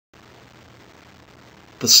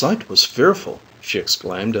The sight was fearful, she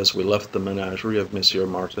exclaimed as we left the menagerie of Monsieur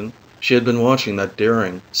Martin. She had been watching that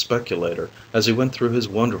daring speculator as he went through his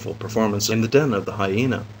wonderful performance in the den of the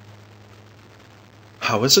hyena.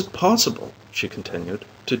 "How is it possible," she continued,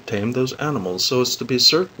 "to tame those animals so as to be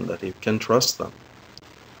certain that he can trust them?"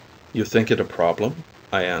 "You think it a problem?"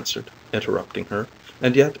 I answered, interrupting her,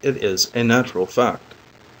 "and yet it is a natural fact."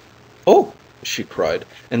 "Oh!" she cried,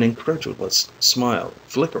 an incredulous smile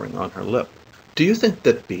flickering on her lip. "Do you think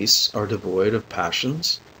that beasts are devoid of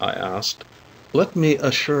passions?" I asked. "Let me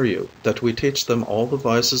assure you that we teach them all the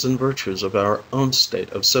vices and virtues of our own state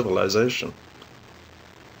of civilization."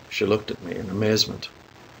 She looked at me in amazement.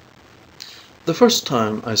 "The first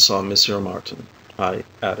time I saw Monsieur Martin," I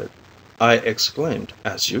added, "I exclaimed,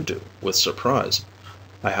 as you do, with surprise.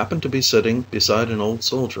 I happened to be sitting beside an old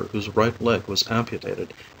soldier whose right leg was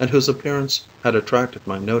amputated, and whose appearance had attracted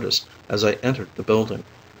my notice as I entered the building.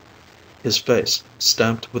 His face,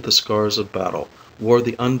 stamped with the scars of battle, wore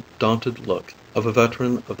the undaunted look of a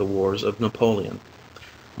veteran of the wars of Napoleon.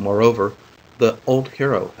 Moreover, the old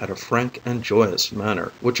hero had a frank and joyous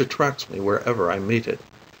manner which attracts me wherever I meet it.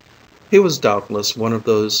 He was doubtless one of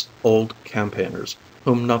those old campaigners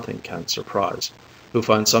whom nothing can surprise, who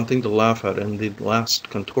find something to laugh at in the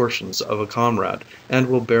last contortions of a comrade, and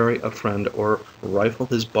will bury a friend or rifle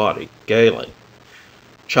his body gaily,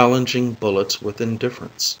 challenging bullets with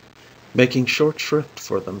indifference, making short shrift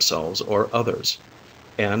for themselves or others,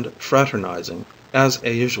 and fraternizing, as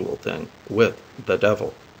a usual thing, with the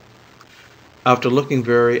devil. After looking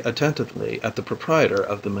very attentively at the proprietor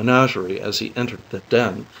of the menagerie as he entered the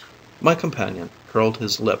den, my companion curled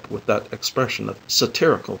his lip with that expression of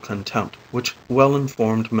satirical contempt which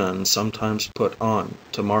well-informed men sometimes put on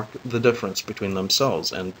to mark the difference between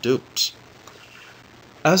themselves and dupes.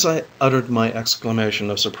 As I uttered my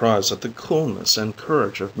exclamation of surprise at the coolness and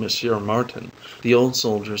courage of Monsieur Martin, the old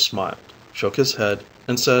soldier smiled, shook his head,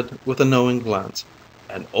 and said, with a knowing glance,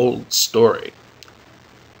 "An old story."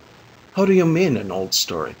 "How do you mean an old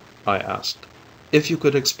story?" I asked. "If you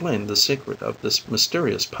could explain the secret of this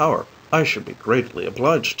mysterious power, I should be greatly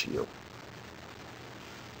obliged to you."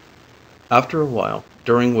 After a while,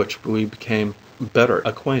 during which we became better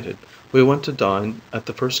acquainted, we went to dine at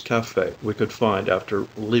the first café we could find after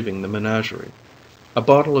leaving the menagerie. A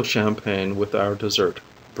bottle of champagne with our dessert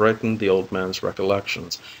brightened the old man's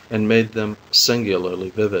recollections, and made them singularly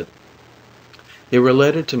vivid. He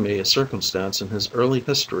related to me a circumstance in his early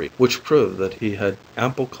history which proved that he had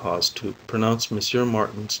ample cause to pronounce Monsieur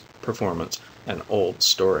Martin's performance an old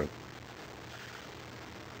story.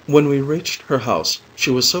 When we reached her house, she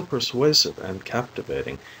was so persuasive and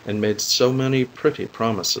captivating, and made so many pretty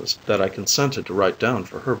promises, that I consented to write down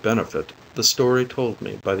for her benefit the story told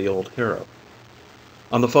me by the old hero.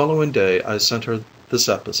 On the following day I sent her this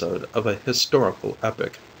episode of a historical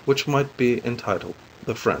epic, which might be entitled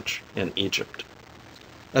 "The French in Egypt."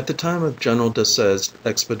 At the time of General Desaix's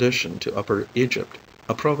expedition to Upper Egypt,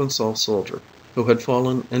 a Provençal soldier, who had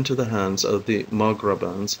fallen into the hands of the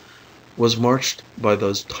Maghrébins, was marched by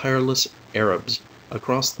those tireless Arabs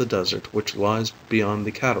across the desert which lies beyond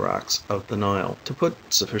the cataracts of the Nile. To put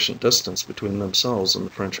sufficient distance between themselves and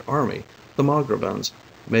the French army, the Maghrébins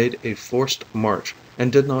made a forced march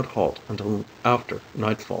and did not halt until after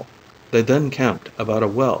nightfall. They then camped about a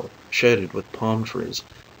well shaded with palm trees,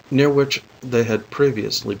 near which they had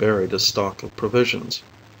previously buried a stock of provisions.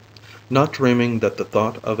 Not dreaming that the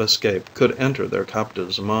thought of escape could enter their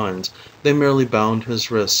captive's minds, they merely bound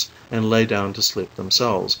his wrists and lay down to sleep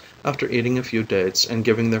themselves, after eating a few dates and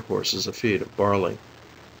giving their horses a feed of barley.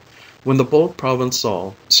 When the bold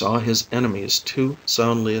Provençal saw his enemies too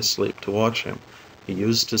soundly asleep to watch him, he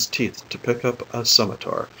used his teeth to pick up a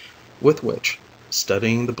scimitar, with which,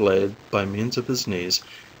 steadying the blade by means of his knees,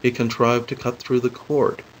 he contrived to cut through the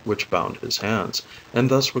cord which bound his hands, and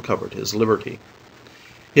thus recovered his liberty.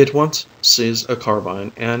 He at once seized a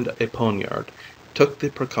carbine and a poniard, took the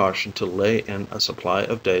precaution to lay in a supply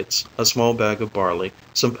of dates, a small bag of barley,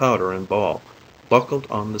 some powder and ball, buckled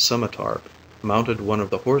on the scimitar, mounted one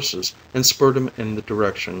of the horses, and spurred him in the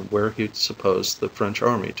direction where he supposed the French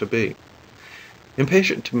army to be.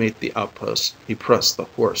 Impatient to meet the outposts, he pressed the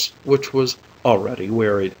horse, which was already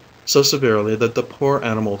wearied, so severely that the poor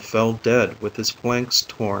animal fell dead with his flanks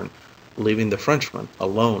torn, leaving the Frenchman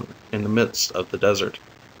alone in the midst of the desert.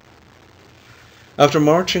 After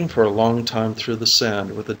marching for a long time through the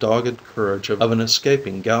sand with the dogged courage of an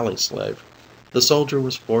escaping galley slave, the soldier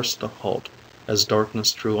was forced to halt as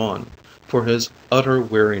darkness drew on, for his utter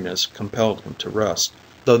weariness compelled him to rest,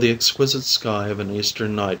 though the exquisite sky of an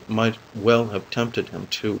Eastern night might well have tempted him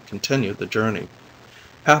to continue the journey.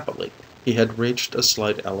 Happily, he had reached a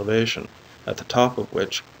slight elevation, at the top of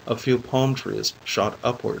which a few palm trees shot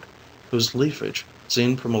upward, whose leafage,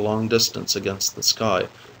 seen from a long distance against the sky,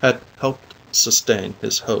 had helped sustain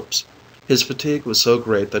his hopes. His fatigue was so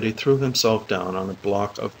great that he threw himself down on a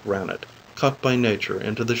block of granite, cut by nature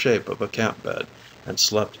into the shape of a camp bed, and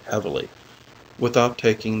slept heavily, without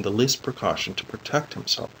taking the least precaution to protect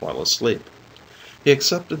himself while asleep. He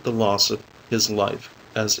accepted the loss of his life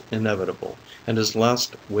as inevitable, and his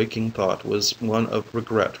last waking thought was one of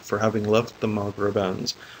regret for having left the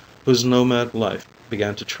Maghrébins, whose nomad life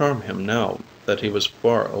began to charm him now that he was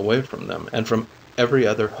far away from them and from every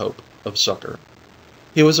other hope of succor.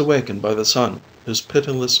 He was awakened by the sun, whose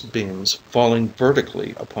pitiless beams, falling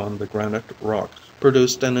vertically upon the granite rock,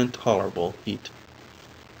 produced an intolerable heat.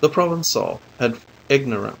 The Provençal had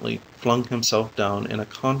ignorantly flung himself down in a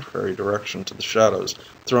contrary direction to the shadows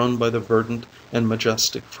thrown by the verdant and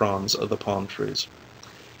majestic fronds of the palm trees.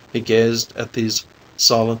 He gazed at these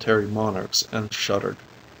solitary monarchs and shuddered.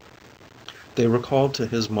 They recalled to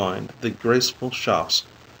his mind the graceful shafts,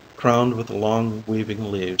 crowned with long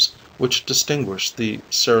weaving leaves, which distinguished the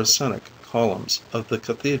Saracenic columns of the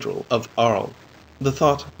cathedral of Arles. The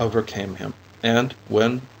thought overcame him, and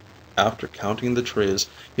when, after counting the trees,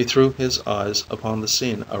 he threw his eyes upon the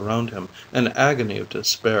scene around him, an agony of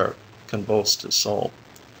despair convulsed his soul.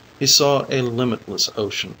 He saw a limitless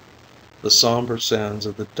ocean. The somber sands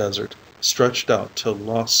of the desert stretched out till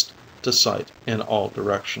lost to sight in all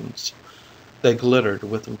directions. They glittered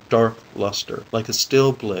with dark luster, like a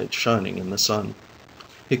steel blade shining in the sun.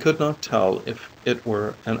 He could not tell if it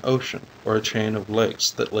were an ocean or a chain of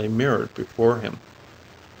lakes that lay mirrored before him.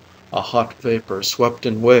 A hot vapor swept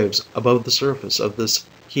in waves above the surface of this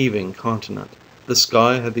heaving continent. The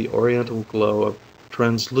sky had the oriental glow of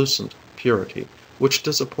translucent purity, which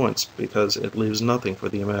disappoints because it leaves nothing for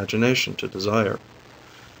the imagination to desire.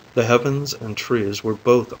 The heavens and trees were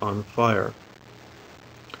both on fire.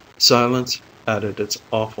 Silence added its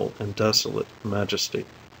awful and desolate majesty.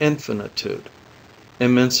 Infinitude,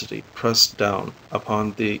 immensity pressed down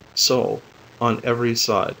upon the soul on every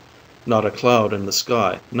side. Not a cloud in the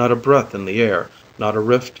sky, not a breath in the air, not a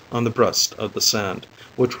rift on the breast of the sand,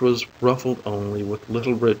 which was ruffled only with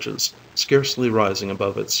little ridges scarcely rising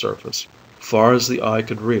above its surface. Far as the eye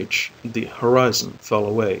could reach, the horizon fell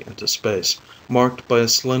away into space, marked by a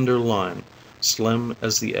slender line, slim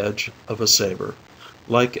as the edge of a saber.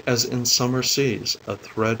 Like as in summer seas, a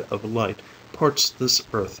thread of light parts this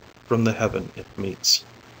earth from the heaven it meets.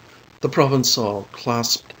 The Provençal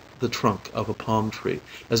clasped the trunk of a palm tree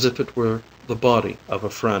as if it were the body of a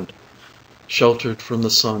friend. Sheltered from the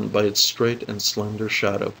sun by its straight and slender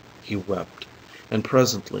shadow, he wept, and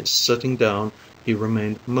presently sitting down he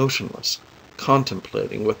remained motionless,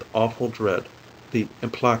 contemplating with awful dread the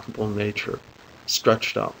implacable nature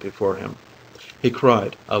stretched out before him. He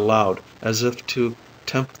cried aloud as if to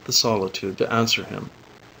tempt the solitude to answer him.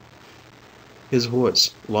 His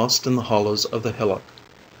voice, lost in the hollows of the hillock,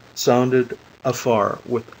 sounded afar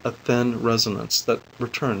with a thin resonance that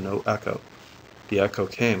returned no echo. The echo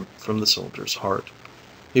came from the soldier's heart.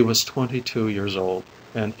 He was 22 years old,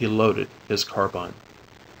 and he loaded his carbine.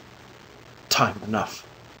 "Time enough,"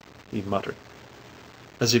 he muttered,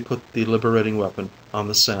 as he put the liberating weapon on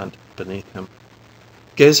the sand beneath him.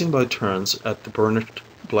 Gazing by turns at the burnished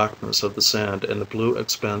blackness of the sand and the blue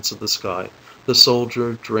expanse of the sky, the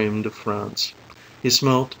soldier dreamed of France. He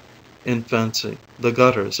smelt, in fancy, the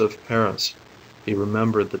gutters of Paris. He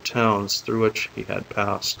remembered the towns through which he had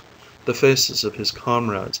passed, the faces of his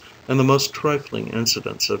comrades, and the most trifling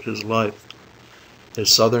incidents of his life. His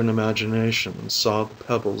southern imagination saw the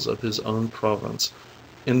pebbles of his own province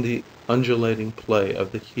in the undulating play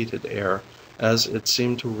of the heated air, as it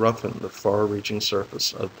seemed to roughen the far-reaching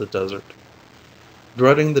surface of the desert.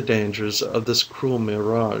 Dreading the dangers of this cruel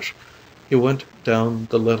mirage, he went down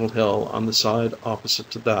the little hill on the side opposite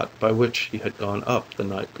to that by which he had gone up the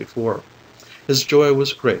night before. His joy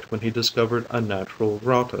was great when he discovered a natural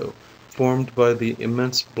grotto, formed by the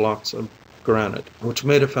immense blocks of granite which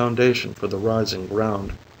made a foundation for the rising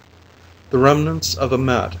ground. The remnants of a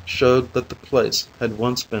mat showed that the place had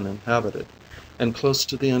once been inhabited, and close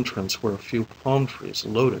to the entrance were a few palm trees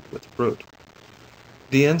loaded with fruit.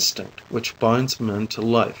 The instinct which binds men to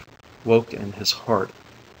life woke in his heart.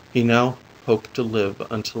 He now hoped to live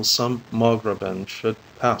until some Maghrébin should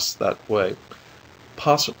pass that way.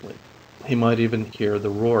 Possibly he might even hear the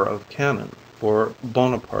roar of cannon, for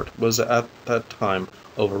Bonaparte was at that time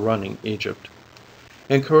overrunning Egypt.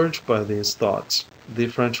 Encouraged by these thoughts, the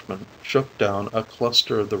Frenchman shook down a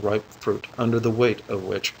cluster of the ripe fruit under the weight of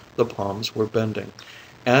which the palms were bending,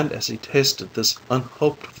 and as he tasted this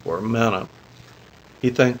unhoped for manna, He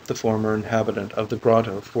thanked the former inhabitant of the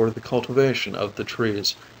grotto for the cultivation of the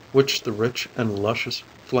trees, which the rich and luscious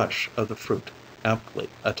flesh of the fruit amply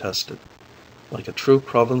attested. Like a true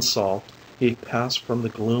Provençal, he passed from the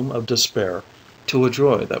gloom of despair to a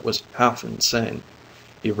joy that was half insane.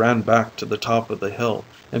 He ran back to the top of the hill,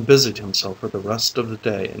 and busied himself for the rest of the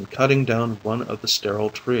day in cutting down one of the sterile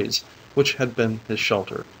trees which had been his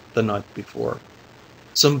shelter the night before.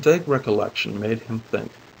 Some vague recollection made him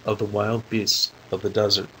think of the wild beasts of the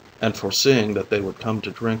desert, and foreseeing that they would come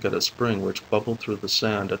to drink at a spring which bubbled through the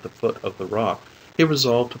sand at the foot of the rock, he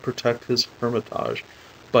resolved to protect his hermitage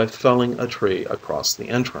by felling a tree across the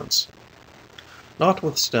entrance.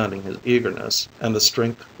 Notwithstanding his eagerness, and the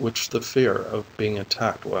strength which the fear of being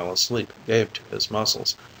attacked while asleep gave to his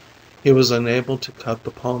muscles, he was unable to cut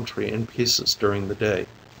the palm tree in pieces during the day,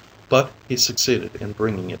 but he succeeded in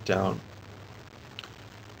bringing it down.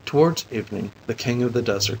 Towards evening the king of the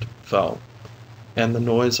desert fell, and the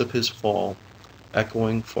noise of his fall,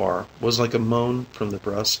 echoing far, was like a moan from the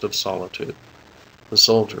breast of solitude. The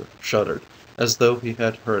soldier shuddered, as though he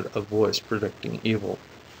had heard a voice predicting evil.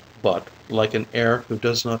 But, like an heir who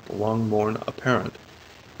does not long mourn a parent,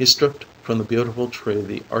 he stripped from the beautiful tree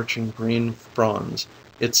the arching green fronds,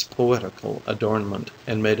 its poetical adornment,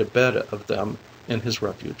 and made a bed of them in his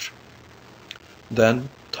refuge. Then,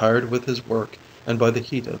 tired with his work, and by the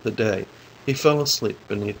heat of the day, he fell asleep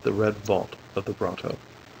beneath the red vault of the grotto.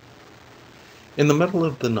 In the middle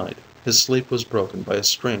of the night, his sleep was broken by a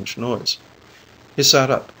strange noise. He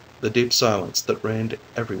sat up. The deep silence that reigned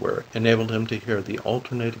everywhere enabled him to hear the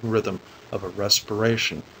alternating rhythm of a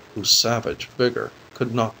respiration whose savage vigor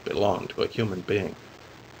could not belong to a human being.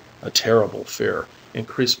 A terrible fear,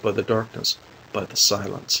 increased by the darkness, by the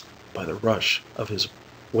silence, by the rush of his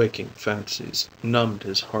waking fancies, numbed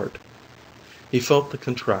his heart. He felt the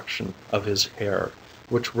contraction of his hair,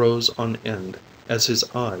 which rose on end as his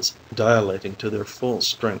eyes, dilating to their full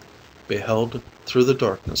strength, beheld through the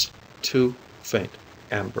darkness two faint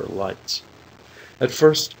amber lights. At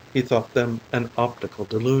first he thought them an optical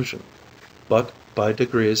delusion, but by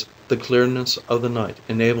degrees the clearness of the night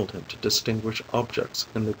enabled him to distinguish objects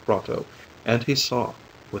in the grotto, and he saw,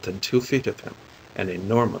 within 2 feet of him, an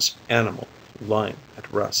enormous animal lying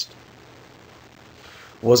at rest.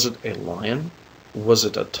 Was it a lion? Was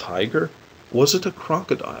it a tiger? Was it a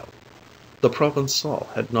crocodile? The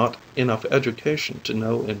Provençal had not enough education to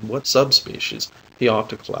know in what subspecies he ought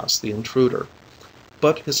to class the intruder.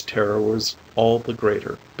 But his terror was all the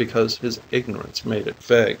greater because his ignorance made it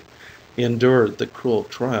vague. He endured the cruel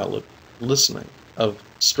trial of listening, of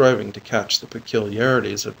striving to catch the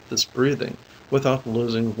peculiarities of this breathing without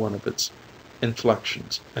losing one of its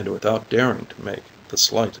inflections, and without daring to make the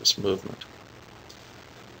slightest movement.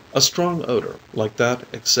 A strong odor, like that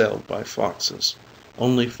exhaled by foxes,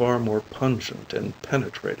 only far more pungent and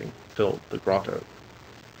penetrating, filled the grotto.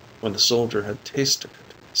 When the soldier had tasted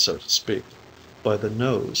it, so to speak, by the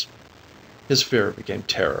nose, his fear became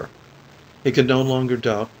terror. He could no longer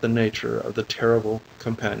doubt the nature of the terrible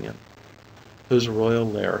companion, whose royal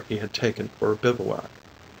lair he had taken for a bivouac.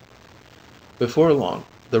 Before long,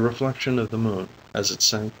 the reflection of the moon, as it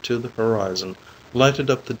sank to the horizon, lighted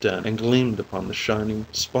up the den and gleamed upon the shining,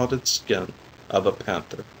 spotted skin of a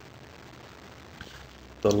panther.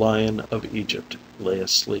 The lion of Egypt lay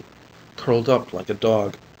asleep, curled up like a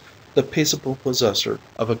dog, the peaceable possessor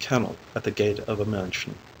of a kennel at the gate of a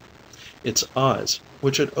mansion. Its eyes,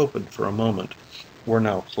 which had opened for a moment, were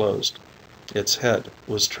now closed. Its head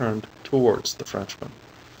was turned towards the Frenchman.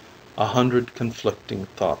 100 conflicting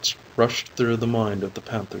thoughts rushed through the mind of the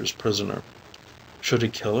panther's prisoner. Should he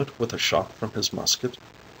kill it with a shot from his musket?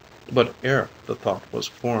 But ere the thought was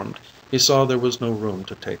formed, he saw there was no room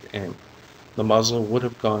to take aim. The muzzle would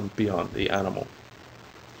have gone beyond the animal.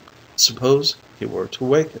 Suppose he were to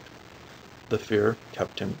wake it? The fear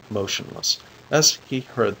kept him motionless. As he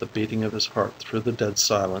heard the beating of his heart through the dead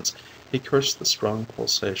silence, he cursed the strong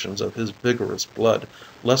pulsations of his vigorous blood,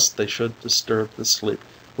 lest they should disturb the sleep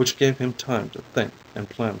which gave him time to think and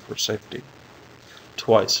plan for safety.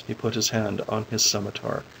 Twice he put his hand on his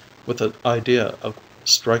scimitar, with the idea of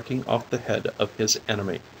striking off the head of his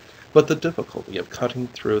enemy, but the difficulty of cutting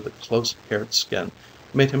through the close-haired skin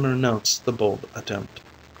made him renounce the bold attempt.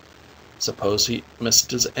 Suppose he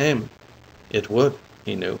missed his aim? It would,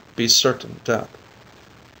 he knew, be certain death.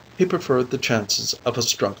 He preferred the chances of a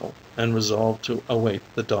struggle, and resolved to await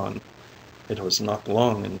the dawn. It was not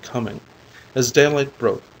long in coming. As daylight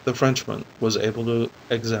broke, the Frenchman was able to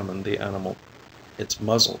examine the animal. Its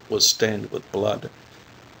muzzle was stained with blood.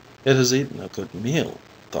 It has eaten a good meal,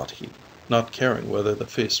 thought he, not caring whether the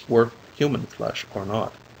feast were human flesh or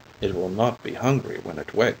not. It will not be hungry when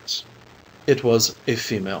it wakes. It was a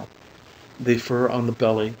female. The fur on the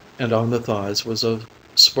belly and on the thighs was of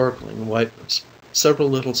sparkling whiteness. Several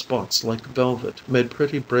little spots like velvet made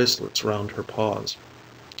pretty bracelets round her paws.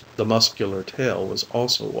 The muscular tail was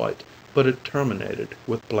also white, but it terminated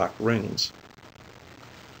with black rings.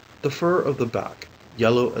 The fur of the back,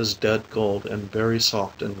 yellow as dead gold and very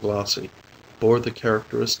soft and glossy, bore the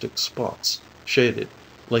characteristic spots, shaded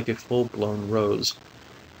like a full-blown rose,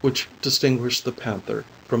 which distinguished the panther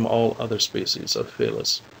from all other species of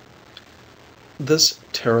Felis. This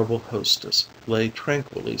terrible hostess lay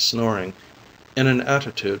tranquilly snoring, in an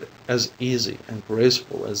attitude as easy and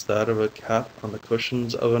graceful as that of a cat on the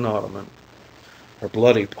cushions of an ottoman. Her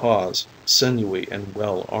bloody paws, sinewy and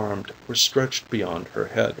well armed, were stretched beyond her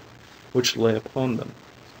head, which lay upon them,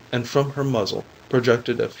 and from her muzzle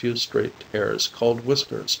projected a few straight hairs called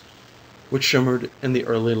whiskers, which shimmered in the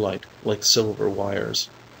early light like silver wires.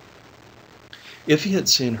 If he had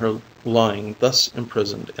seen her lying thus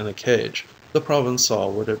imprisoned in a cage, the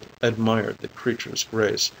Provençal would have admired the creature's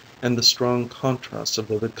grace, and the strong contrast of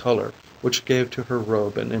vivid color which gave to her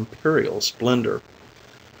robe an imperial splendor.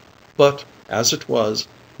 But, as it was,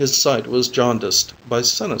 his sight was jaundiced by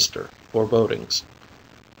sinister forebodings.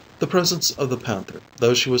 The presence of the panther,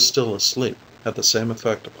 though she was still asleep, had the same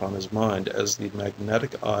effect upon his mind as the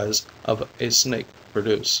magnetic eyes of a snake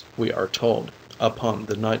produce, we are told, upon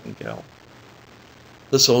the nightingale.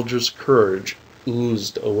 The soldier's courage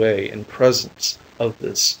oozed away in presence of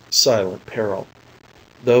this silent peril,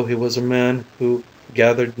 though he was a man who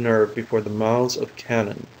gathered nerve before the mouths of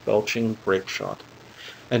cannon belching grape shot.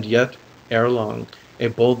 And yet, ere long, a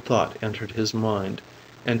bold thought entered his mind,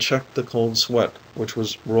 and checked the cold sweat which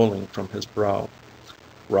was rolling from his brow.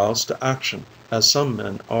 Roused to action, as some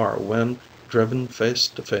men are when, driven face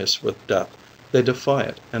to face with death, they defy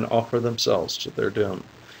it and offer themselves to their doom,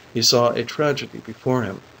 he saw a tragedy before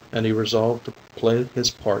him, and he resolved to play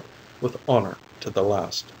his part with honor to the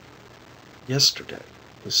last. "Yesterday,"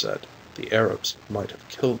 he said, "the Arabs might have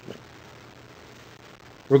killed me."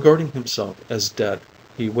 Regarding himself as dead,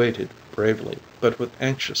 he waited bravely, but with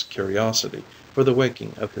anxious curiosity, for the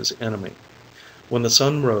waking of his enemy. When the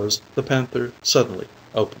sun rose, the panther suddenly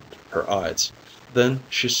opened her eyes. Then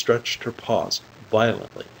she stretched her paws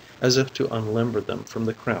violently, as if to unlimber them from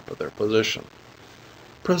the cramp of their position.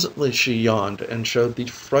 Presently she yawned and showed the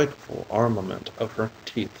frightful armament of her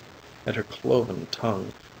teeth, and her cloven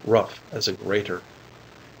tongue, rough as a grater.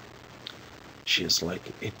 "She is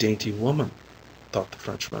like a dainty woman," thought the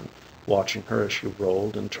Frenchman, watching her as she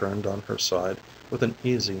rolled and turned on her side with an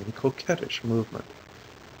easy and coquettish movement.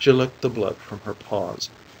 She licked the blood from her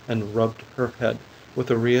paws, and rubbed her head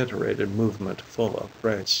with a reiterated movement full of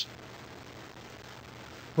grace.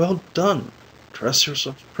 "Well done! Dress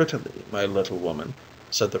yourself prettily, my little woman,"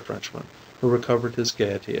 said the Frenchman, who recovered his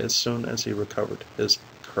gaiety as soon as he recovered his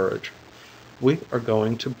courage. "We are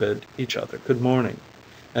going to bid each other good morning,"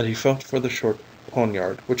 and he felt for the short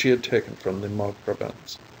poniard which he had taken from the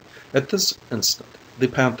Margravins. At this instant the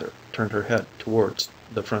panther turned her head towards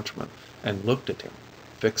the Frenchman, and looked at him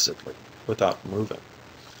fixedly, without moving.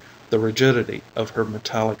 The rigidity of her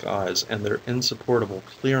metallic eyes and their insupportable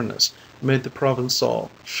clearness made the Provençal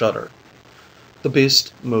shudder. The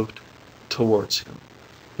beast moved towards him.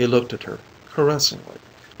 He looked at her caressingly,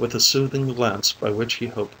 with a soothing glance by which he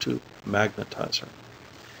hoped to magnetize her.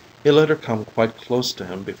 He let her come quite close to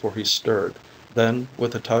him before he stirred, then,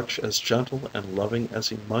 with a touch as gentle and loving as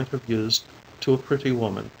he might have used to a pretty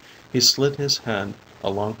woman, he slid his hand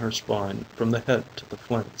along her spine from the head to the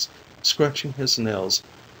flanks, scratching his nails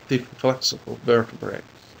the flexible vertebrae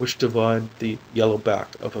which divide the yellow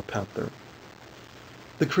back of a panther.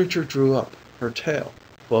 The creature drew up her tail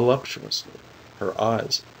voluptuously, her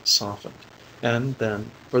eyes softened, and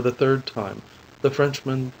then, for the third time, the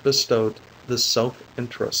Frenchman bestowed this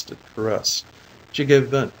self-interested caress. She gave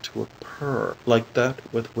vent to a purr like that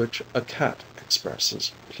with which a cat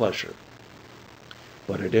expresses pleasure,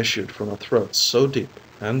 but it issued from a throat so deep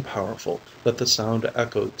and powerful that the sound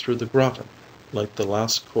echoed through the grotto like the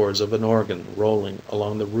last chords of an organ rolling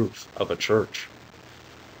along the roof of a church.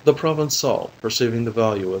 The Provençal, perceiving the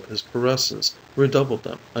value of his caresses, redoubled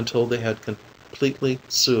them until they had completely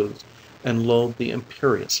soothed and lulled the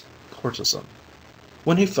imperious courtesan.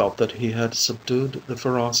 When he felt that he had subdued the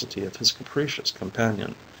ferocity of his capricious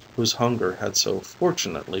companion, whose hunger had so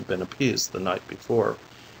fortunately been appeased the night before,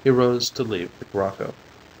 he rose to leave the grotto.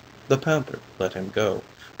 The panther let him go,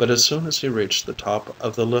 but as soon as he reached the top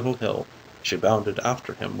of the little hill, she bounded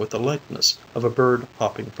after him with the lightness of a bird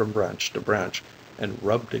hopping from branch to branch, and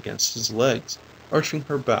rubbed against his legs, arching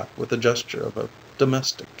her back with the gesture of a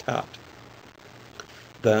domestic cat.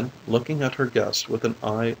 Then, looking at her guest with an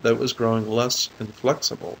eye that was growing less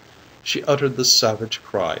inflexible, she uttered the savage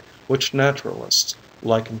cry which naturalists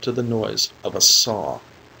liken to the noise of a saw.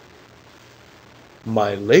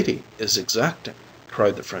 "My lady is exacting,"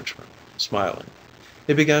 cried the Frenchman, smiling.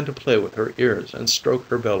 He began to play with her ears and stroke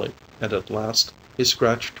her belly, and at last he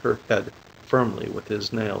scratched her head firmly with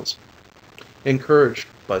his nails. Encouraged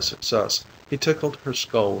by success, he tickled her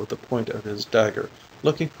skull with the point of his dagger,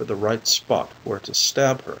 looking for the right spot where to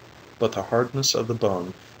stab her, but the hardness of the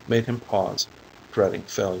bone made him pause, dreading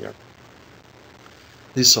failure.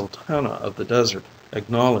 The Sultana of the Desert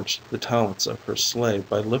acknowledged the talents of her slave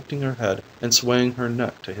by lifting her head and swaying her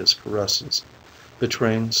neck to his caresses,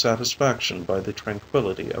 betraying satisfaction by the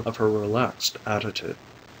tranquillity of her relaxed attitude.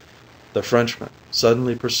 The Frenchman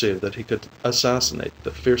suddenly perceived that he could assassinate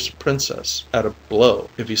the fierce princess at a blow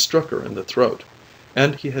if he struck her in the throat,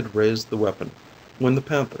 and he had raised the weapon, when the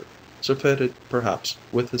panther, surfeited perhaps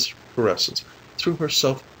with his caresses, threw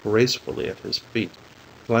herself gracefully at his feet,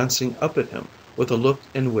 glancing up at him with a look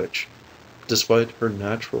in which, despite her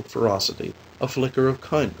natural ferocity, a flicker of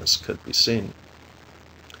kindness could be seen.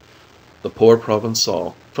 The poor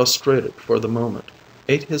Provençal, frustrated for the moment,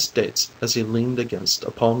 ate his dates as he leaned against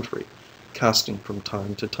a palm tree, casting from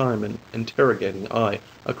time to time an interrogating eye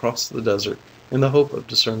across the desert in the hope of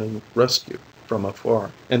discerning rescue from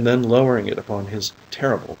afar, and then lowering it upon his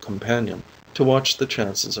terrible companion to watch the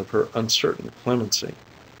chances of her uncertain clemency.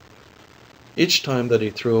 Each time that he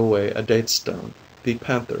threw away a date stone, the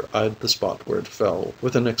panther eyed the spot where it fell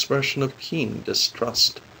with an expression of keen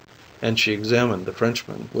distrust, and she examined the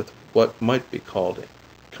Frenchman with what might be called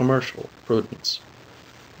commercial prudence.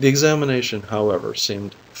 The examination, however,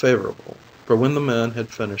 seemed favorable, for when the man had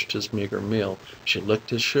finished his meager meal, she licked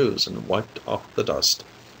his shoes and wiped off the dust,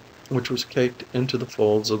 which was caked into the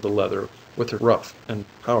folds of the leather with her rough and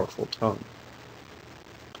powerful tongue.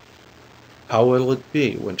 "How will it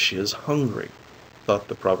be when she is hungry?" thought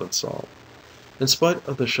the Provençal. In spite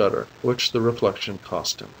of the shudder which the reflection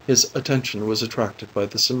cost him, his attention was attracted by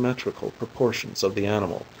the symmetrical proportions of the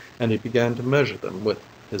animal, and he began to measure them with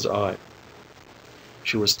his eye.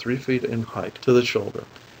 She was 3 feet in height to the shoulder,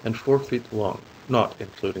 and 4 feet long, not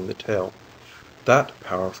including the tail. That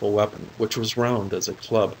powerful weapon, which was round as a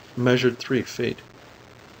club, measured 3 feet.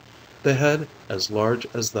 The head, as large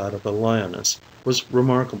as that of a lioness, was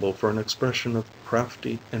remarkable for an expression of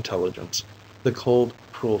crafty intelligence. The cold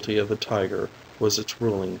cruelty of a tiger was its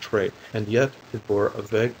ruling trait, and yet it bore a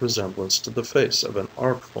vague resemblance to the face of an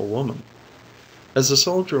artful woman. As the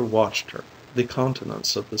soldier watched her, the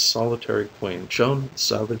countenance of this solitary queen shone with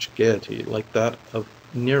savage gaiety like that of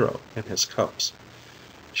Nero in his cups.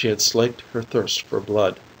 She had slaked her thirst for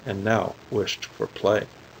blood, and now wished for play.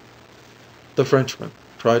 The Frenchman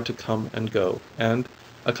tried to come and go, and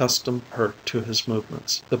accustomed her to his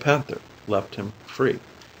movements. The panther left him free,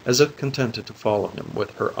 as if contented to follow him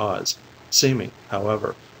with her eyes, seeming,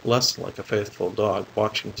 however, less like a faithful dog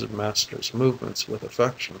watching his master's movements with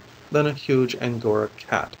affection than a huge Angora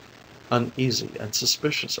cat, uneasy and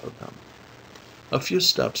suspicious of them. A few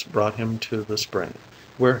steps brought him to the spring,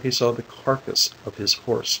 where he saw the carcass of his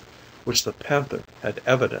horse, which the panther had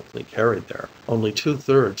evidently carried there. Only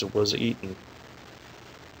 2/3 was eaten.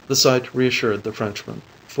 The sight reassured the Frenchman,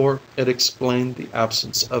 for it explained the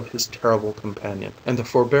absence of his terrible companion, and the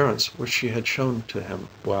forbearance which she had shown to him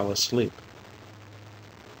while asleep.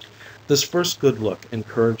 This first good look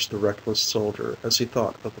encouraged the reckless soldier as he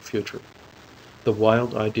thought of the future. The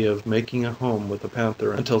wild idea of making a home with the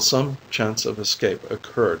panther until some chance of escape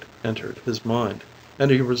occurred entered his mind, and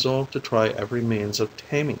he resolved to try every means of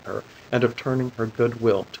taming her and of turning her good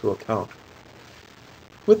will to account.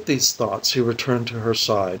 With these thoughts he returned to her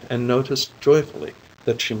side, and noticed joyfully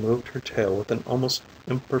that she moved her tail with an almost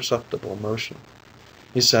imperceptible motion.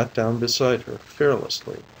 He sat down beside her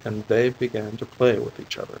fearlessly, and they began to play with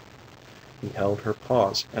each other. He held her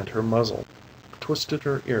paws and her muzzle, twisted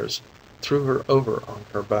her ears, threw her over on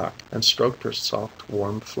her back, and stroked her soft,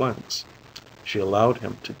 warm flanks. She allowed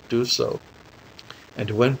him to do so,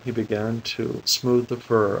 and when he began to smooth the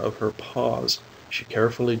fur of her paws, she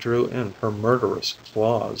carefully drew in her murderous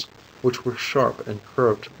claws, which were sharp and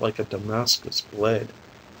curved like a Damascus blade.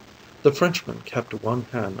 The Frenchman kept one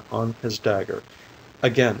hand on his dagger,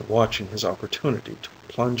 again watching his opportunity to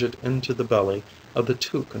plunge it into the belly of the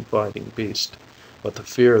too confiding beast, but the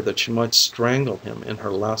fear that she might strangle him in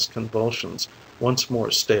her last convulsions once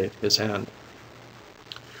more stayed his hand.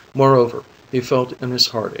 Moreover, he felt in his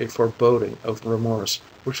heart a foreboding of remorse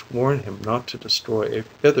which warned him not to destroy a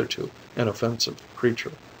hitherto inoffensive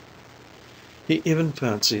creature. He even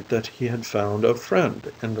fancied that he had found a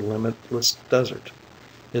friend in the limitless desert.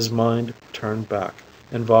 His mind turned back,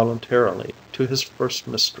 involuntarily to his first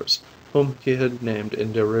mistress, whom he had named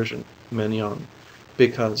in derision Mignon,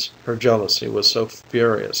 because her jealousy was so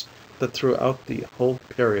furious that throughout the whole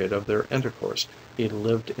period of their intercourse he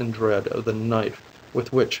lived in dread of the knife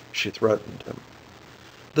with which she threatened him.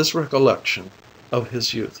 This recollection of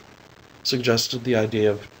his youth suggested the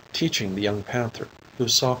idea of teaching the young panther,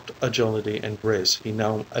 whose soft agility and grace he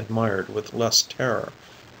now admired with less terror,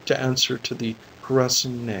 to answer to the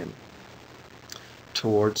caressing name.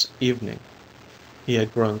 Towards evening he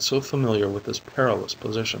had grown so familiar with his perilous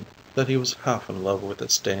position that he was half in love with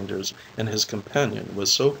its dangers, and his companion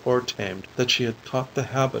was so far tamed that she had caught the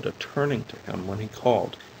habit of turning to him when he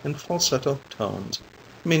called, in falsetto tones,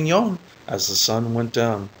 "Mignon!" As the sun went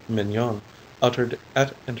down, Mignon uttered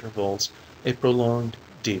at intervals a prolonged,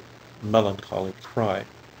 deep, melancholy cry.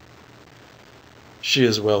 "She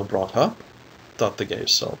is well brought up," thought the gay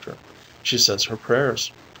soldier. "She says her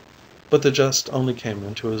prayers." But the jest only came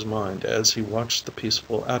into his mind as he watched the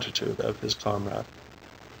peaceful attitude of his comrade.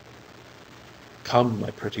 "Come,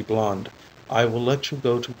 my pretty blonde, I will let you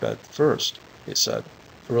go to bed first," he said,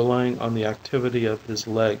 relying on the activity of his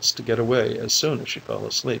legs to get away as soon as she fell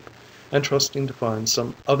asleep, and trusting to find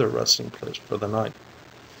some other resting place for the night.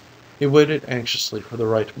 He waited anxiously for the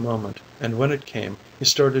right moment, and when it came, he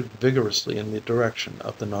started vigorously in the direction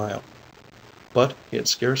of the Nile. But he had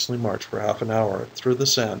scarcely marched for half an hour through the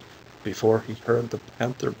sand before he heard the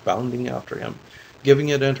panther bounding after him,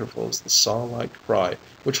 giving at intervals the saw-like cry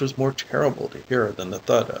which was more terrible to hear than the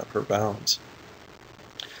thud of her bounds.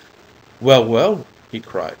 "Well, well," he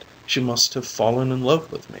cried, "she must have fallen in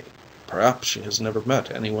love with me. Perhaps she has never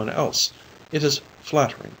met anyone else. It is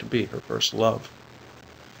flattering to be her first love."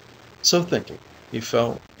 So thinking, he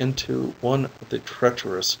fell into one of the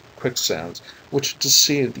treacherous quicksands which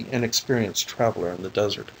deceive the inexperienced traveler in the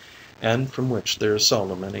desert, and from which there is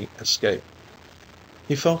seldom any escape.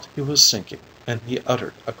 He felt he was sinking, and he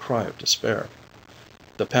uttered a cry of despair.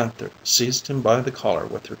 The panther seized him by the collar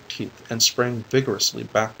with her teeth and sprang vigorously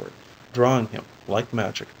backward, drawing him, like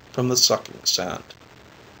magic, from the sucking sand.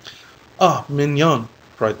 "Ah, Mignon!"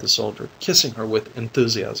 cried the soldier, kissing her with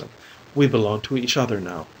enthusiasm. "We belong to each other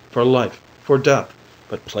now, for life, for death.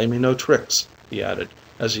 But play me no tricks," he added,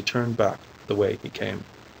 as he turned back the way he came.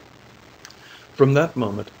 From that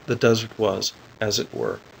moment the desert was, as it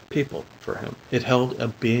were, peopled for him. It held a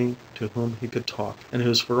being to whom he could talk, and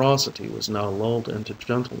whose ferocity was now lulled into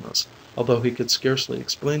gentleness, although he could scarcely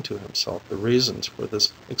explain to himself the reasons for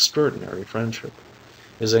this extraordinary friendship.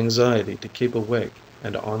 His anxiety to keep awake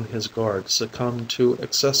and on his guard succumbed to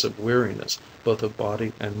excessive weariness both of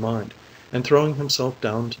body and mind, and throwing himself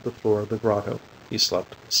down to the floor of the grotto, he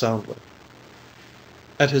slept soundly.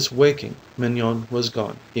 At his waking, Mignon was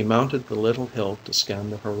gone. He mounted the little hill to scan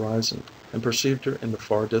the horizon, and perceived her in the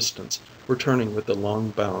far distance, returning with the long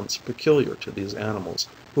bounds peculiar to these animals,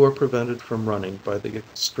 who are prevented from running by the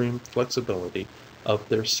extreme flexibility of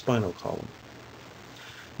their spinal column.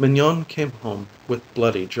 Mignon came home with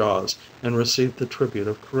bloody jaws, and received the tribute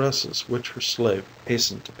of caresses which her slave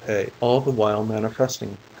hastened to pay, all the while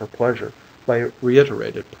manifesting her pleasure by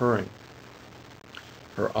reiterated purring.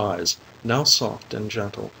 Her eyes, now soft and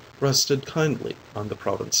gentle, rested kindly on the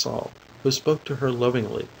Provençal, who spoke to her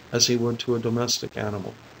lovingly as he would to a domestic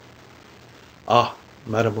animal. "Ah,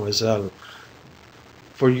 mademoiselle,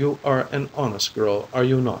 for you are an honest girl, are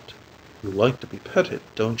you not? You like to be petted,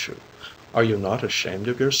 don't you? Are you not ashamed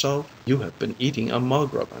of yourself? You have been eating a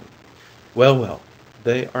maghrebin. Well, well,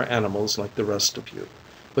 they are animals like the rest of you.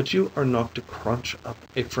 But you are not to crunch up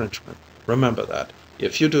a Frenchman. Remember that.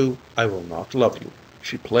 If you do, I will not love you."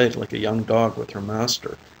 She played like a young dog with her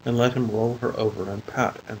master, and let him roll her over and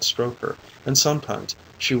pat and stroke her, and sometimes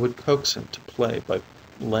she would coax him to play by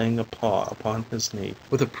laying a paw upon his knee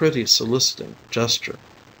with a pretty soliciting gesture.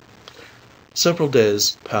 Several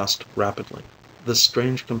days passed rapidly. This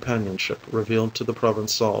strange companionship revealed to the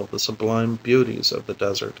Provençal the sublime beauties of the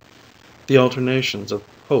desert, the alternations of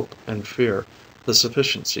hope and fear, the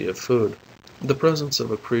sufficiency of food, the presence of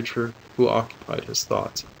a creature who occupied his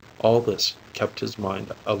thoughts. All this kept his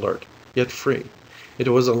mind alert, yet free. It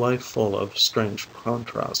was a life full of strange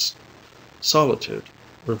contrasts. Solitude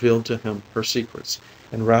revealed to him her secrets,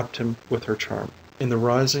 and wrapped him with her charm. In the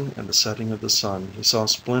rising and the setting of the sun he saw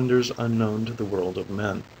splendors unknown to the world of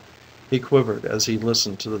men. He quivered as he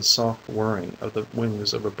listened to the soft whirring of the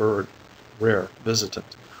wings of a bird, rare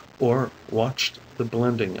visitant, or watched the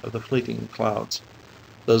blending of the fleeting clouds,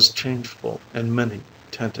 those changeful and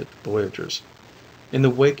many-tinted voyagers. In the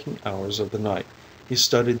waking hours of the night he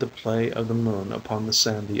studied the play of the moon upon the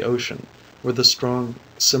sandy ocean, where the strong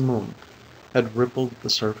simoom had rippled the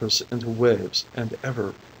surface into waves and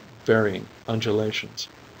ever varying undulations.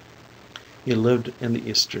 He lived in the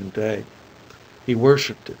eastern day. He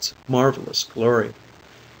worshipped its marvelous glory.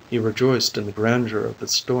 He rejoiced in the grandeur of the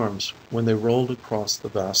storms when they rolled across the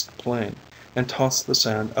vast plain, and tossed the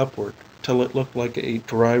sand upward till it looked like a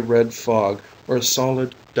dry red fog or a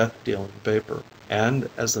solid death-dealing vapor. And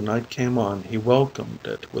as the night came on he welcomed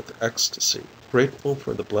it with ecstasy, grateful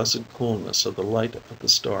for the blessed coolness of the light of the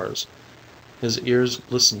stars. His ears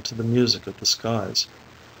listened to the music of the skies.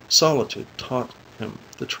 Solitude taught him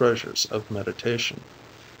the treasures of meditation.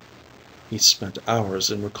 He spent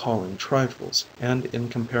hours in recalling trifles, and in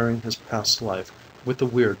comparing his past life with the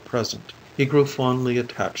weird present. He grew fondly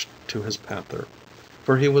attached to his panther,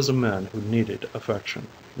 for he was a man who needed affection.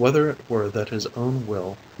 Whether it were that his own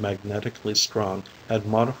will, magnetically strong, had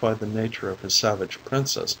modified the nature of his savage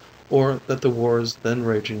princess, or that the wars then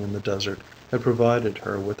raging in the desert had provided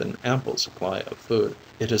her with an ample supply of food,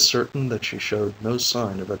 it is certain that she showed no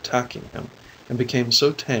sign of attacking him, and became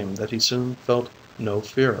so tame that he soon felt no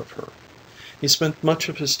fear of her. He spent much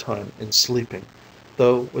of his time in sleeping,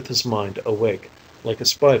 though with his mind awake, like a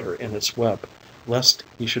spider in its web, lest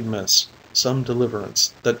he should miss some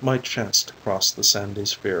deliverance that might chance to cross the sandy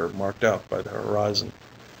sphere marked out by the horizon.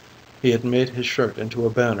 He had made his shirt into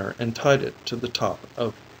a banner and tied it to the top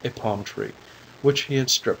of a palm tree, which he had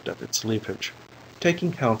stripped of its leafage.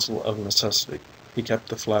 Taking counsel of necessity, he kept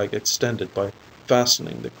the flag extended by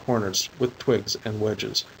fastening the corners with twigs and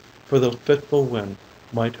wedges, for the fitful wind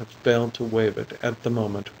might have failed to wave it at the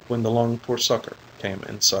moment when the longed-for succor came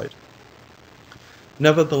in sight.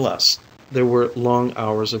 Nevertheless, there were long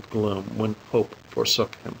hours of gloom when hope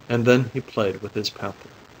forsook him, and then he played with his panther.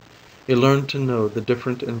 He learned to know the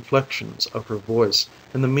different inflections of her voice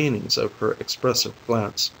and the meanings of her expressive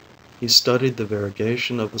glance. He studied the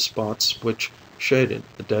variegation of the spots which shaded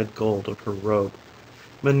the dead gold of her robe.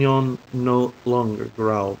 Mignon no longer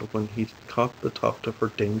growled when he caught the tuft of her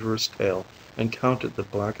dangerous tail and counted the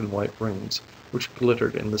black and white rings which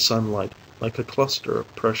glittered in the sunlight like a cluster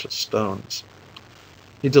of precious stones.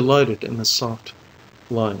 He delighted in the soft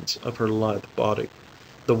lines of her lithe body,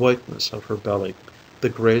 the whiteness of her belly, the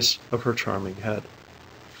grace of her charming head.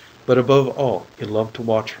 But above all he loved to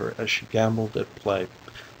watch her as she gamboled at play.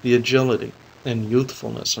 The agility and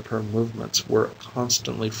youthfulness of her movements were a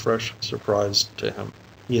constantly fresh surprise to him.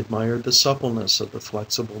 He admired the suppleness of the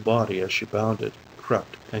flexible body as she bounded,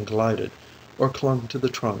 crept, and glided, or clung to the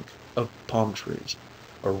trunk of palm trees,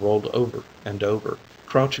 or rolled over and over,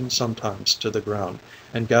 crouching sometimes to the ground,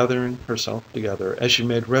 and gathering herself together as she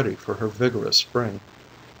made ready for her vigorous spring.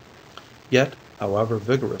 Yet, however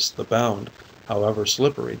vigorous the bound, however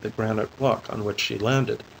slippery the granite rock on which she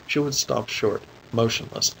landed, she would stop short,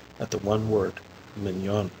 motionless, at the one word,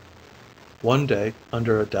 "Mignon." One day,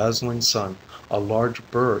 under a dazzling sun, a large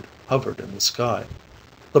bird hovered in the sky.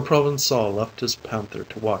 The Provençal left his panther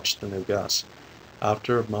to watch the new guest.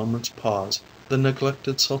 After a moment's pause, the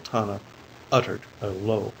neglected sultana uttered a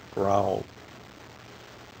low growl.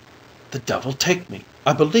 "The devil take me!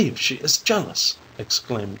 I believe she is jealous!"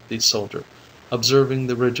 exclaimed the soldier, observing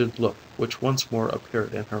the rigid look which once more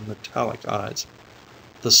appeared in her metallic eyes.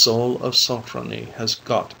 "The soul of Sofronie has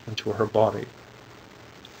got into her body."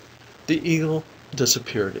 The eagle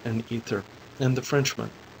disappeared in ether, and the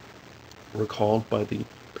Frenchman, recalled by the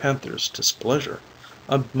panther's displeasure,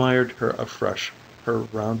 admired her afresh, her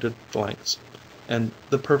rounded flanks, and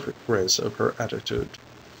the perfect grace of her attitude.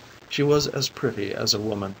 She was as pretty as a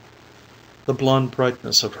woman. The blonde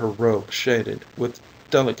brightness of her robe shaded, with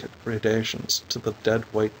delicate gradations, to the dead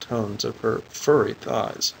white tones of her furry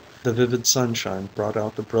thighs. The vivid sunshine brought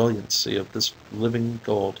out the brilliancy of this living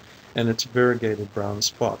gold and its variegated brown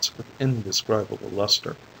spots with indescribable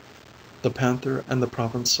luster. The panther and the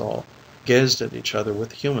Provençal gazed at each other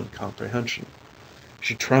with human comprehension.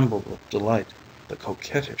 She trembled with delight, the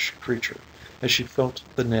coquettish creature, as she felt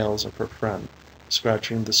the nails of her friend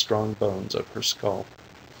scratching the strong bones of her skull.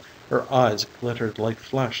 Her eyes glittered like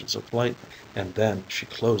flashes of lightning, and then she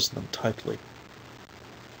closed them tightly.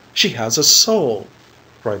 "She has a soul!"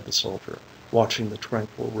 cried the soldier, watching the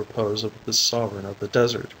tranquil repose of this sovereign of the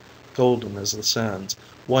desert, golden as the sands,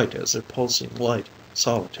 white as a pulsing light,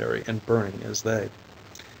 solitary and burning as they.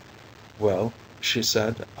 "Well," she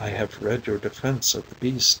said, "I have read your defense of the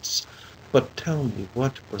beasts, but tell me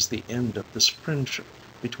what was the end of this friendship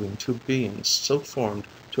between two beings so formed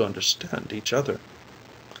to understand each other?"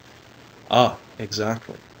 "Ah,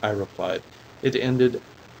 exactly," I replied. "It ended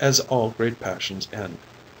as all great passions end,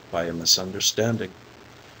 by a misunderstanding.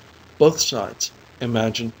 Both sides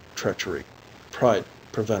imagine treachery. Pride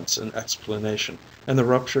prevents an explanation, and the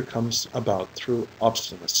rupture comes about through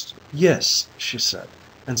obstinacy." "Yes," she said,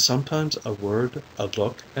 And sometimes a word, a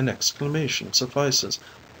look, an exclamation suffices.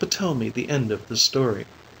 But tell me the end of the story."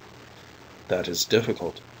 "That is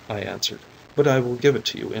difficult," I answered, "but I will give it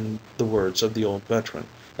to you in the words of the old veteran,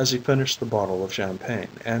 as he finished the bottle of champagne,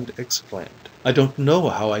 and exclaimed: "I don't know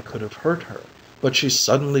how I could have hurt her, but she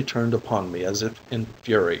suddenly turned upon me as if in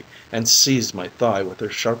fury, and seized my thigh with her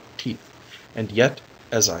sharp teeth, and yet,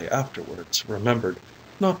 as I afterwards remembered,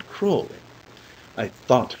 not cruelly. I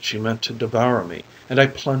thought she meant to devour me, and I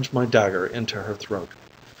plunged my dagger into her throat.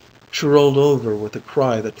 She rolled over with a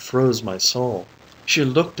cry that froze my soul. She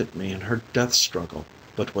looked at me in her death struggle,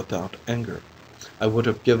 but without anger. I would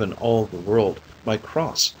have given all the world, my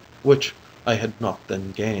cross, which I had not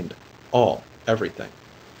then gained, all, everything,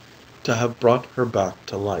 to have brought her back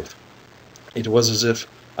to life. It was as if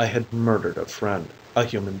I had murdered a friend, a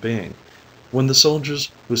human being. When the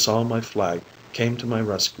soldiers who saw my flag came to my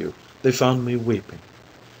rescue, they found me weeping.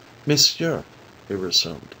 Monsieur," he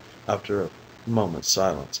resumed, after a moment's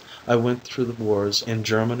silence, "I went through the wars in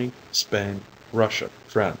Germany, Spain, Russia,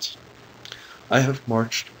 France. I have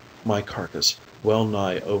marched my carcass well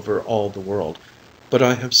nigh over all the world, but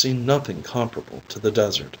I have seen nothing comparable to the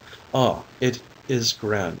desert. Ah, it is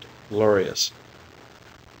grand, glorious."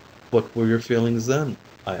 "What were your feelings then?"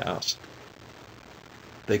 I asked.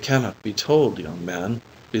 "They cannot be told, young man.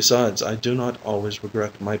 Besides, I do not always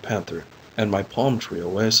regret my panther and my palm tree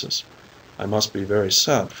oasis. I must be very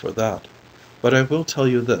sad for that. But I will tell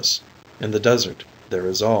you this: in the desert there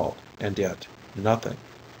is all, and yet nothing."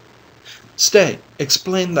 "Stay!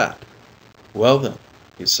 Explain that!" "Well then,"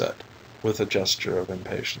 he said, with a gesture of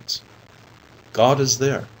impatience, "God is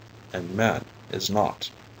there, and man is not."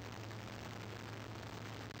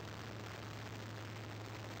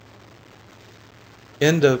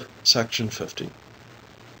 End of Section 50.